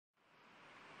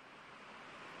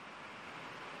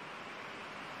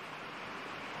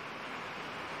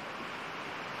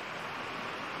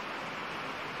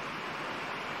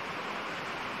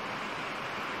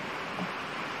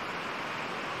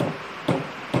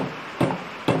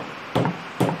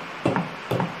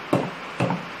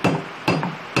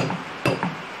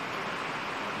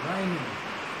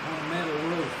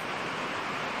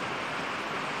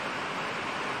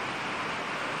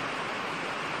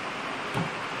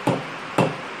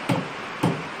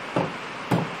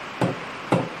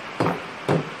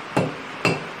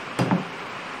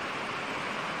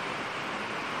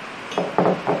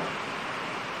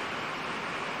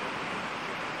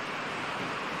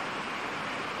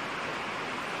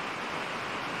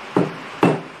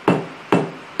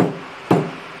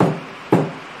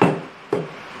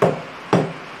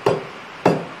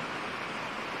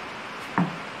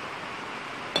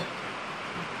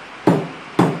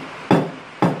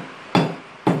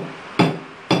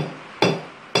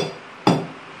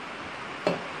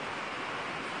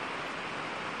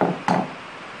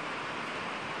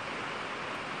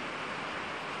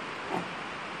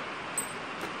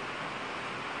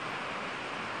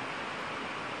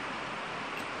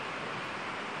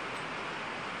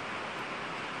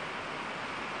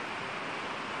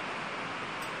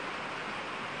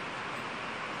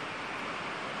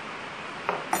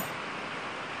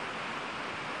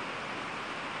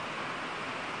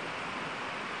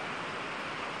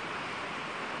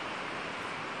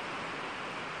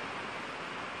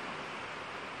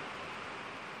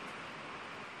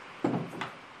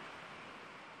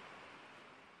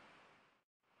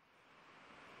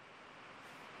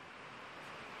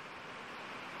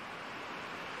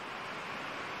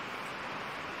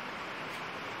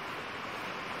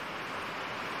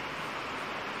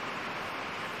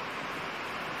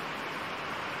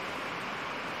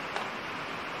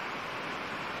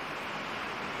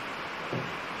Cut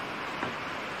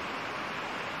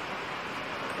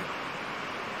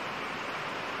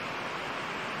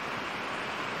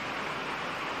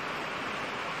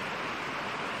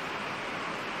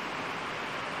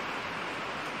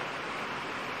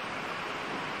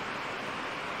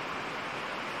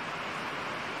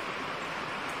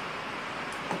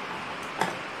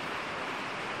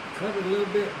it a little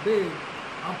bit big.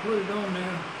 I'll put it on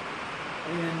there,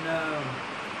 and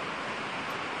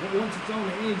once it's on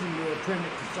the engine, we'll trim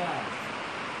it to size.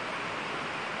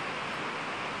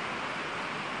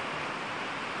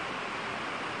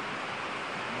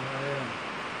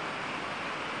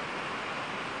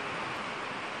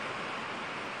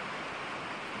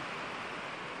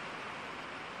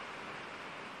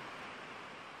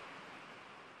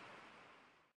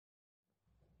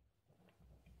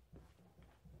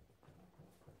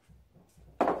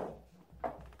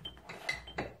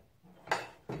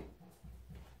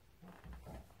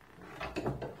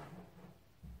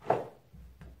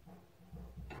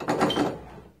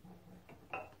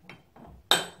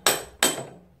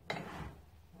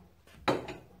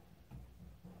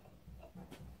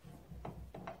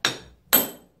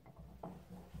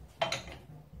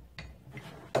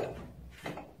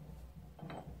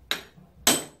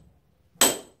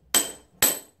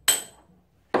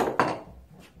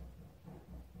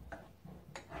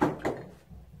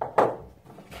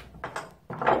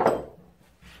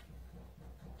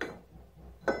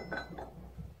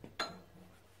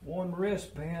 One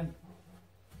wrist pin.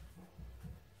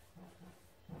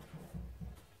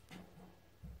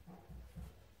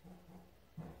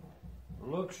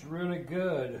 Looks really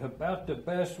good. About the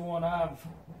best one I've...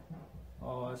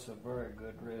 Oh, that's a very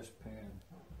good wrist pin.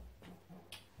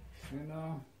 You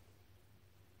know,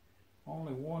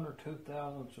 only 1 or 2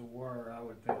 thousandths of wear, I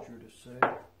would venture to say.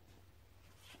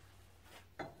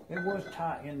 It was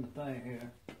tight in the thing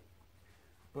here,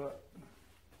 but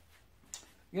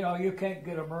you know, you can't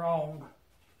get them wrong.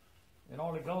 It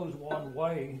only goes one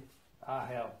way. I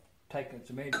have taken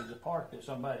some engines apart that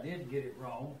somebody did get it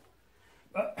wrong.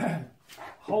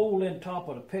 Hole in top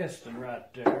of the piston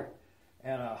right there,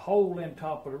 and a hole in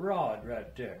top of the rod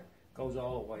right there. Goes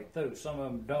all the way through. Some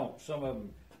of them don't. Some of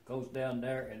them goes down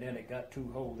there, and then it got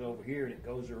 2 holes over here, and it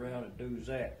goes around and does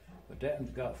that. But that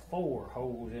one's got 4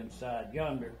 holes inside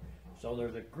yonder. So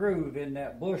there's a groove in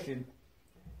that bushing.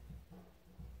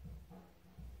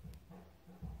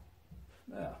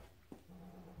 Yeah.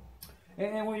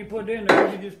 And when you put it in there,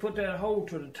 you just put that hole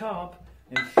to the top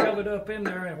and shove it up in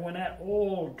there, and when that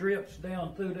oil drips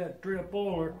down through that drip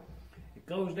oiler, it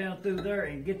goes down through there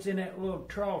and gets in that little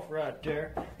trough right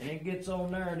there, and it gets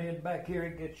on there, and then back here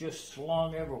it gets just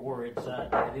slung everywhere inside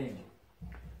that engine.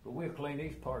 But we'll clean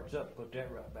these parts up, put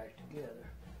that right back together.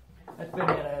 That's been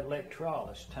in that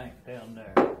electrolysis tank down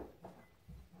there. Then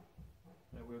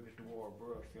we'll get the water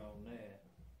brush on that.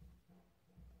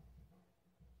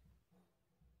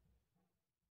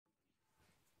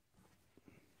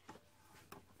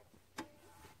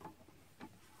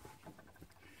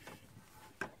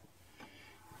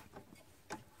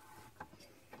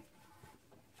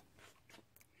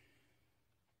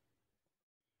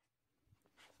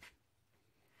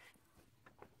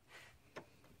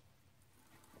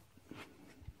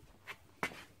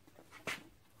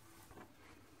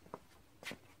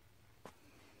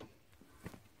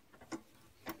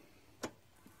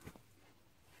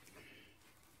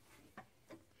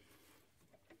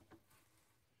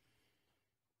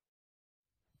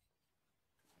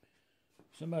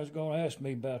 Somebody's going to ask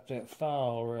me about that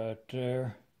file right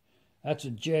there. That's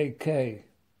a JK.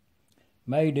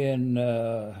 Made in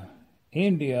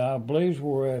India, I believe is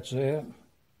where that's at.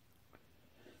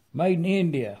 Made in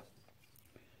India.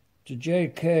 It's a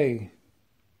JK.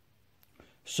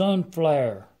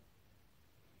 Sunflower.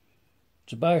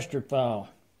 It's a bastard file.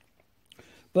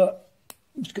 But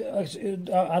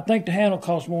I think the handle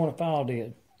cost more than the file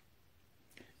did.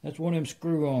 That's one of them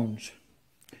screw-ons.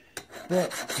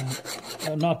 But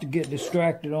not to get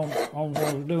distracted on what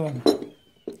I was doing.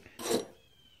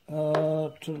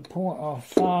 To the point of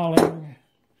filing.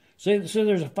 See,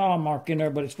 there's a file mark in there,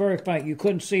 but it's very faint. You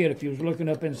couldn't see it if you was looking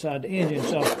up inside the engine.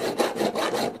 So,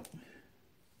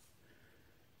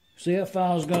 see, that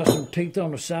file's got some teeth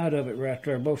on the side of it right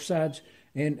there, both sides,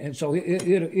 and so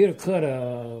it'll cut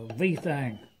a V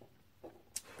thing.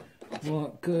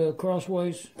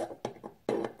 Crossways.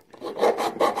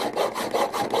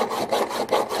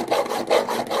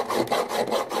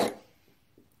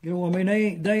 You know what I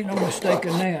mean? They ain't no mistake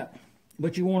in that.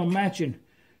 But you want them matching.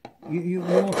 You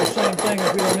want the same thing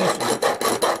if you're on this one.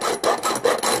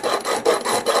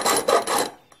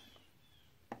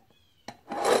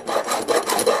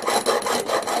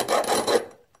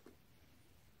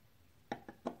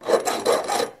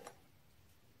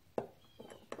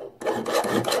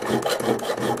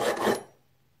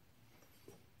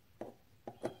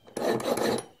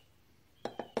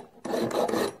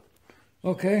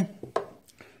 Okay,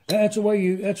 that's the way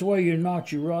you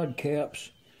notch your rod caps,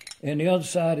 and the other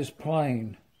side is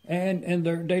plain. And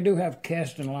they do have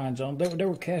casting lines on. They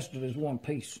were casted as one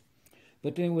piece,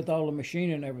 but then with all the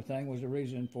machining and everything was the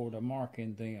reason for the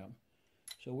marking them.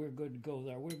 So we're good to go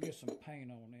there. We'll get some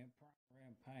paint on them, primer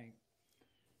and paint,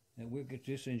 and we'll get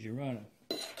this engine running.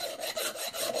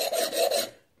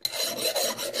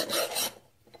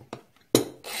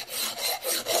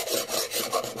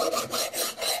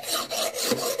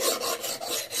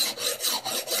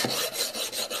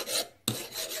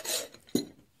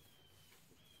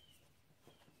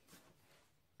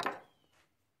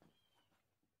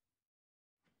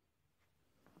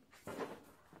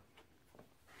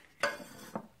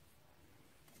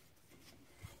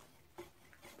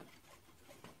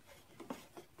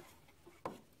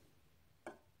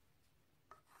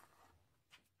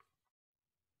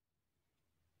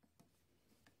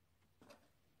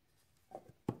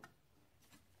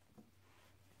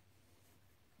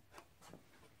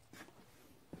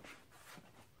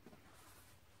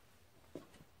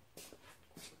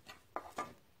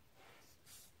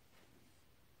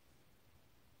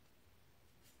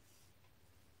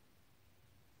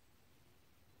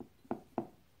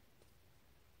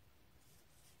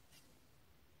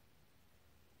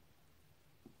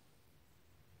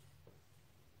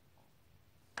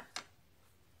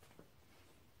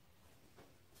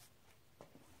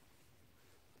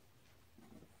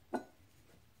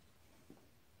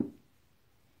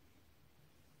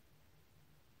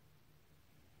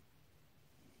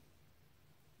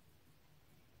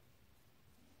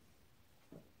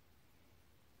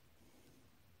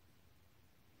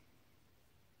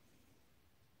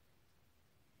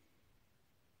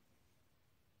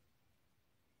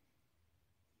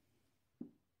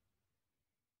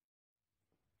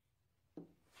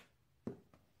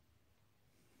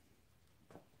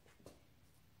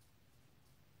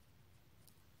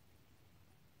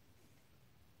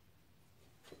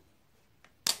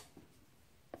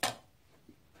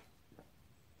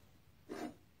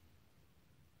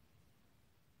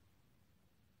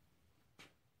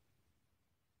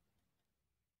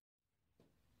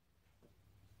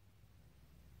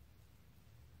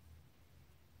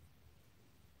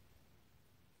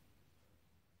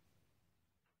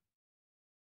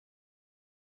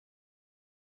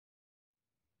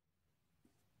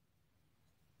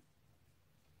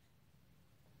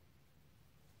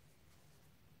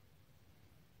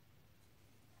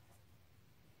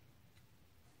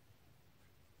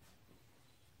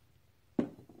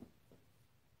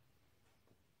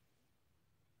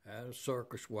 Out of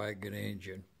Circus Wagon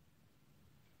Engine.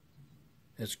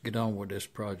 Let's get on with this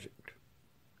project.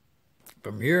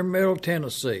 From here in Middle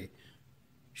Tennessee,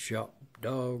 Shop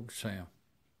Dog Sam.